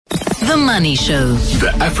The Money Show. The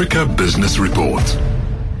Africa Business Report.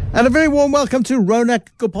 And a very warm welcome to Ronak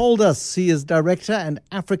Gopaldas. He is Director and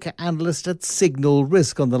Africa Analyst at Signal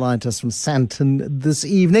Risk, on the line to us from Sandton this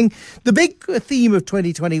evening. The big theme of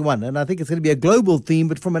 2021, and I think it's going to be a global theme,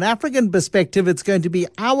 but from an African perspective, it's going to be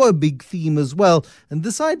our big theme as well. And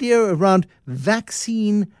this idea around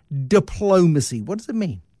vaccine diplomacy. What does it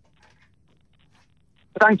mean?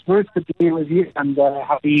 Thanks, Bruce. Good to be with you, and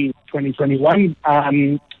happy 2021.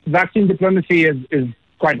 Vaccine diplomacy is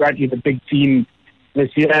quite rightly the big theme this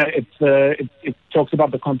year. It talks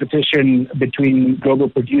about the competition between global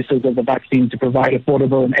producers of the vaccine to provide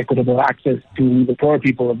affordable and equitable access to the poor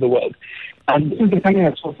people of the world. And this is becoming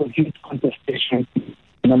a source of huge contestation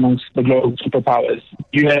amongst the global superpowers.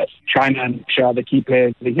 US, China, and Russia are the key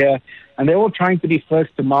players here, and they're all trying to be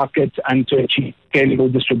first to market and to achieve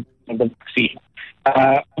scalable distribution of the vaccine.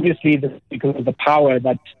 Obviously, this is because of the power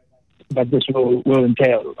that this will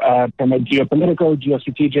entail from a geopolitical,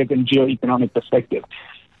 geostrategic, and geoeconomic perspective.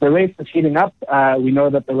 The race is heating up. We know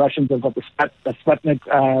that the Russians have got the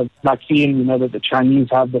Sputnik vaccine. We know that the Chinese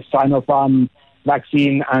have the Sinopharm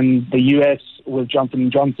vaccine, and the US with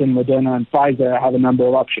Johnson & Johnson, Moderna, and Pfizer have a number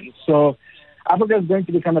of options. So Africa is going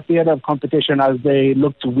to become a theater of competition as they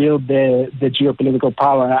look to wield the geopolitical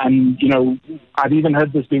power. And, you know, I've even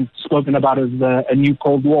heard this being spoken about as a new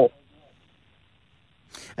Cold War.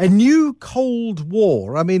 A new Cold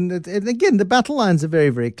War. I mean, and again, the battle lines are very,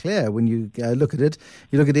 very clear when you look at it.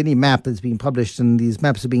 You look at any map that's being published, and these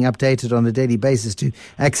maps are being updated on a daily basis to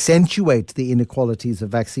accentuate the inequalities of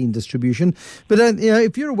vaccine distribution. But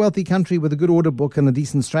if you're a wealthy country with a good order book and a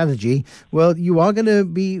decent strategy, well, you are going to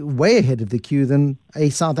be way ahead of the queue than a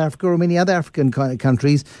South Africa or many other African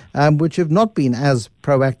countries, which have not been as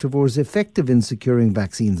proactive or as effective in securing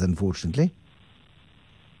vaccines, unfortunately.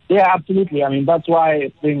 Yeah, absolutely. I mean, that's why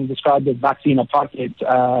it's being described as vaccine apartheid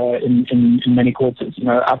in many quarters. You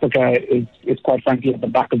know, Africa is quite frankly at the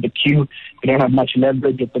back of the queue. We don't have much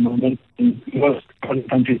leverage at the moment. In most other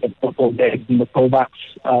countries have put all their eggs in the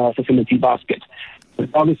COVAX facility basket. There's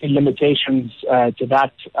obviously limitations to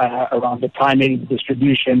that around the timing,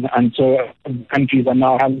 distribution, and so countries are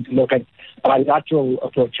now having to look at bilateral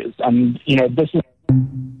approaches. And, you know, this is...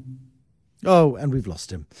 Oh, and we've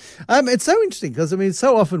lost him. It's so interesting because, I mean,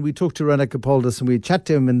 so often we talk to Ronak Gopaldas and we chat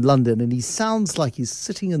to him in London, and he sounds like he's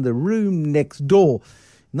sitting in the room next door.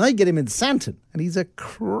 Now you get him in Sandton, and he's a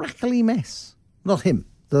crackly mess. Not him.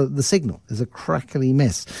 The signal is a crackly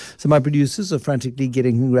mess. So my producers are frantically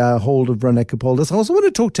getting hold of Ronak Gopaldas. I also want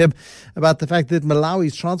to talk to him about the fact that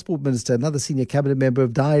Malawi's transport minister, another senior cabinet member,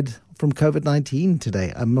 have died from COVID-19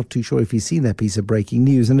 today. I'm not too sure if you've seen that piece of breaking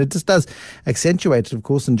news. And it just does accentuate it, of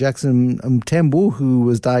course. And Jackson Mthembu, who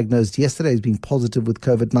was diagnosed yesterday as being positive with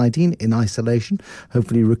COVID-19 in isolation,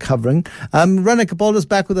 hopefully recovering. Ronak Gopaldas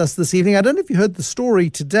back with us this evening. I don't know if you heard the story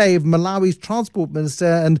today of Malawi's transport minister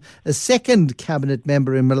and a second cabinet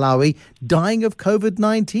member in Malawi dying of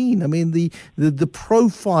COVID-19. I mean, the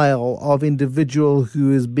profile of individual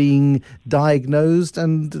who is being diagnosed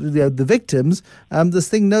and the victims, this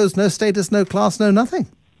thing knows no status, no class, no nothing.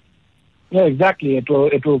 Yeah, exactly. It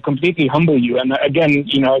will completely humble you. And again,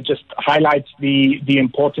 you know, it just highlights the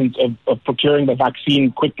importance of procuring the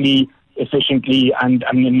vaccine quickly, efficiently, and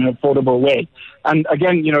in an affordable way. And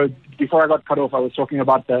again, you know, before I got cut off, I was talking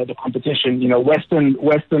about the competition. You know,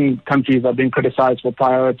 Western countries are being criticized for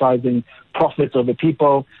prioritizing profits over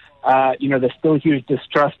people. You know, there's still huge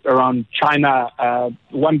distrust around China,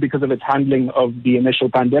 one, because of its handling of the initial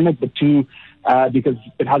pandemic, but two, because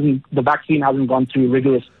the vaccine hasn't gone through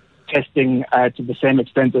rigorous testing to the same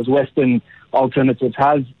extent as Western alternatives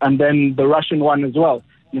has. And then the Russian one as well.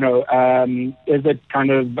 You know, is it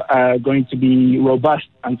kind of going to be robust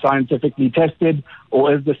and scientifically tested,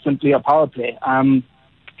 or is this simply a power play?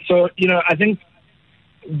 So, you know, I think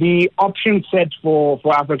the option set for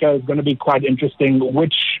Africa is going to be quite interesting.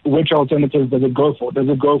 Which alternatives does it go for? Does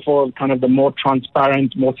it go for kind of the more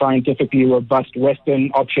transparent, more scientifically robust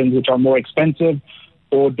Western options, which are more expensive?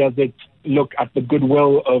 Or does it look at the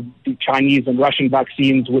goodwill of the Chinese and Russian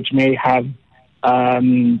vaccines, which may have,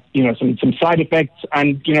 you know, some side effects?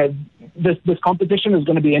 And, you know, this competition is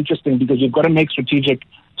going to be interesting because you've got to make strategic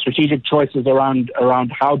choices around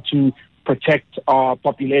how to protect our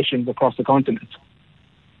populations across the continent.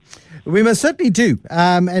 We most certainly do.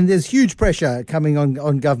 And there's huge pressure coming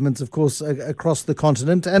on governments, of course, across the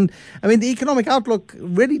continent. And, I mean, the economic outlook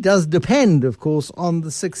really does depend, of course, on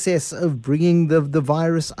the success of bringing the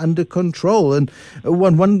virus under control. And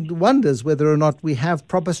one wonders whether or not we have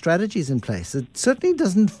proper strategies in place. It certainly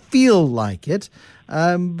doesn't feel like it.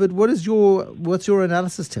 But what's your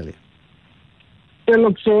analysis tell you? Yeah,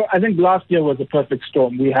 look, so I think last year was a perfect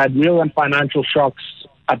storm. We had real and financial shocks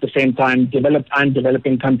at the same time. Developed and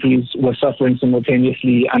developing countries were suffering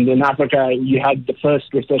simultaneously. And in Africa, you had the first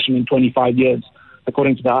recession in 25 years,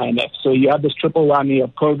 according to the IMF. So you had this triple whammy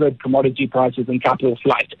of COVID, commodity prices, and capital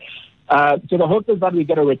flight. So the hope is that we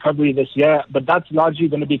get a recovery this year, but that's largely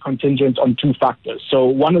going to be contingent on two factors. So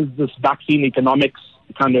one is this vaccine economics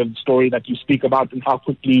kind of story that you speak about and how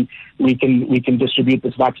quickly we can distribute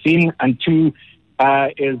this vaccine. And two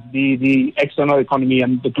is the external economy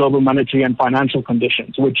and the global monetary and financial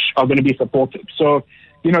conditions, which are going to be supportive. So,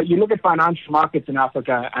 you look at financial markets in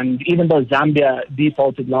Africa, and even though Zambia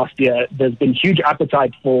defaulted last year, there's been huge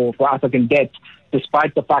appetite for African debt,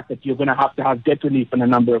 despite the fact that you're going to have debt relief in a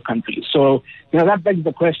number of countries. So, that begs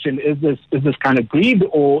the question, is this kind of greed,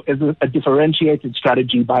 or is it a differentiated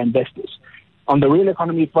strategy by investors? On the real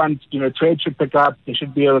economy front, trade should pick up. There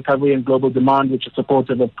should be a recovery in global demand, which is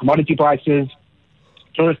supportive of commodity prices.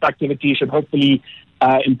 Tourist activity should hopefully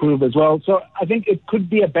improve as well. So I think it could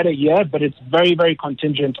be a better year, but it's very, very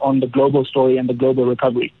contingent on the global story and the global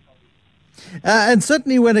recovery. And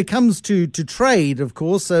certainly when it comes to trade, of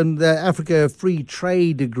course, and the Africa Free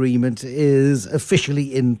Trade Agreement is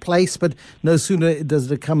officially in place, but no sooner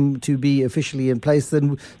does it come to be officially in place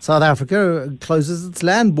than South Africa closes its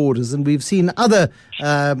land borders. And we've seen other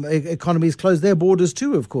economies close their borders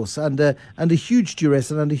too, of course, under huge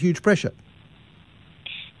duress and under huge pressure.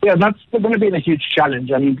 Yeah, that's going to be a huge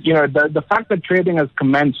challenge. I mean, the fact that trading has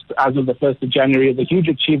commenced as of the 1st of January is a huge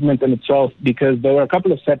achievement in itself, because there were a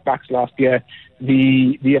couple of setbacks last year.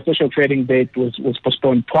 The official trading date was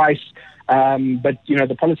postponed twice, but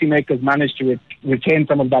the policymakers managed to retain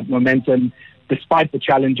some of that momentum despite the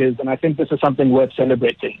challenges, and I think this is something worth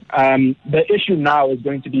celebrating. The issue now is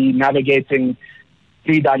going to be navigating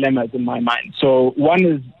three dilemmas in my mind. So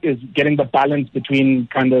one is getting the balance between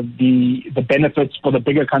kind of the benefits for the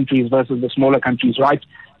bigger countries versus the smaller countries, right?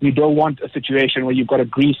 We don't want a situation where you've got a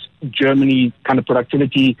Greece-Germany kind of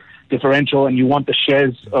productivity differential, and you want the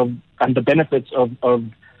shares and the benefits of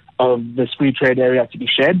this free trade area to be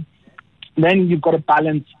shared. Then you've got to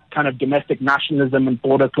balance kind of domestic nationalism and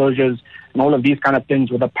border closures and all of these kind of things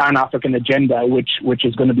with a Pan-African agenda, which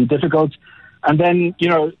is going to be difficult. And then,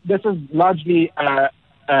 this is largely a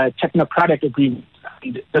technocratic agreement.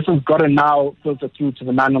 This has got to now filter through to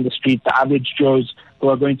the man on the street, the average Joes who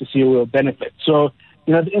are going to see a real benefit. So,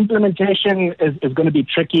 the implementation is going to be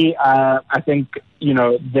tricky. I think,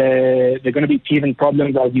 they're going to be teething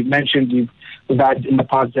problems. As you've mentioned, we've had in the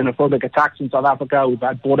past xenophobic attacks in South Africa. We've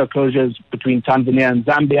had border closures between Tanzania and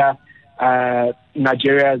Zambia.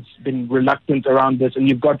 Nigeria has been reluctant around this. And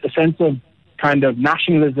you've got a sense of kind of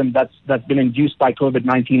nationalism that's been induced by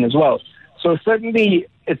COVID-19 as well. So certainly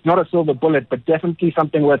it's not a silver bullet, but definitely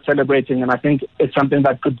something worth celebrating. And I think it's something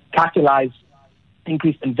that could catalyze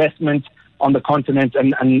increased investment on the continent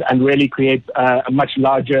and really create a much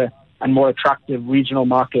larger and more attractive regional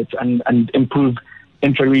market and improve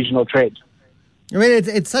intra-regional trade. I mean,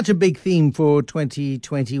 it's such a big theme for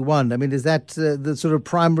 2021. I mean, is that the sort of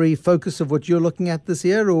primary focus of what you're looking at this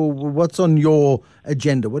year, or what's on your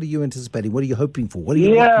agenda? What are you anticipating? What are you hoping for? What are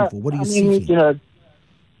you looking for? What are you seeking?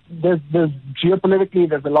 There's geopolitically,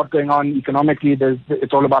 there's a lot going on. Economically,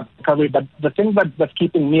 it's all about recovery. But the thing that's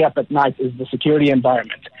keeping me up at night is the security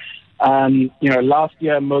environment. Last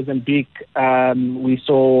year, Mozambique, we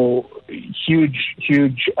saw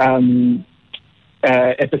huge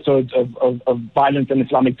episodes of violence and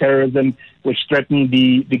Islamic terrorism, which threatened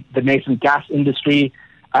the nascent gas industry.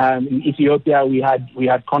 In Ethiopia, we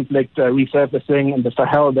had conflict resurfacing. In the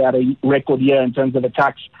Sahel, they had a record year in terms of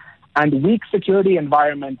attacks. And weak security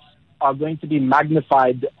environments are going to be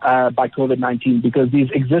magnified by COVID-19 because these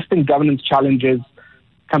existing governance challenges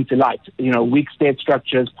come to light. Weak state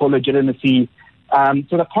structures, poor legitimacy.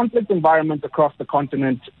 So the conflict environment across the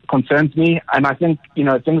continent concerns me. And I think,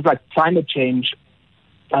 things like climate change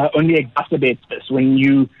only exacerbates this. When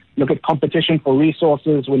you look at competition for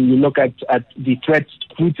resources, when you look at the threats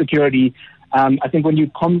to food security, I think when you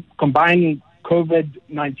combine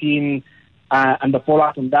COVID-19 and the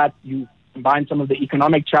fallout from that, you combine some of the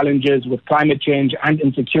economic challenges with climate change and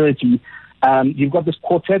insecurity, you've got this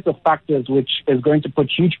quartet of factors which is going to put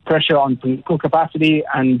huge pressure on political capacity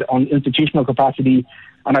and on institutional capacity.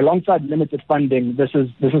 And alongside limited funding, this is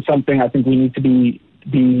something I think we need to be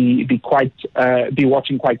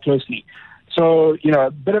watching quite closely. So,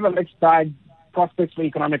 a bit of a mixed bag, prospects for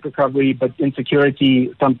economic recovery, but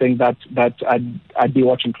insecurity, something that I'd be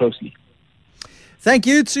watching closely. Thank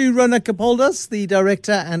you to Ronak Kapoldas, the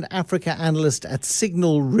Director and Africa Analyst at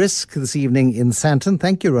Signal Risk this evening in Sandton.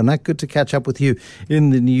 Thank you, Ronak. Good to catch up with you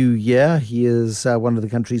in the new year. He is one of the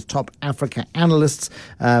country's top Africa analysts.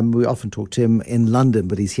 We often talk to him in London,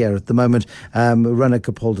 but he's here at the moment. Ronak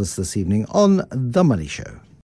Kapoldas this evening on The Money Show.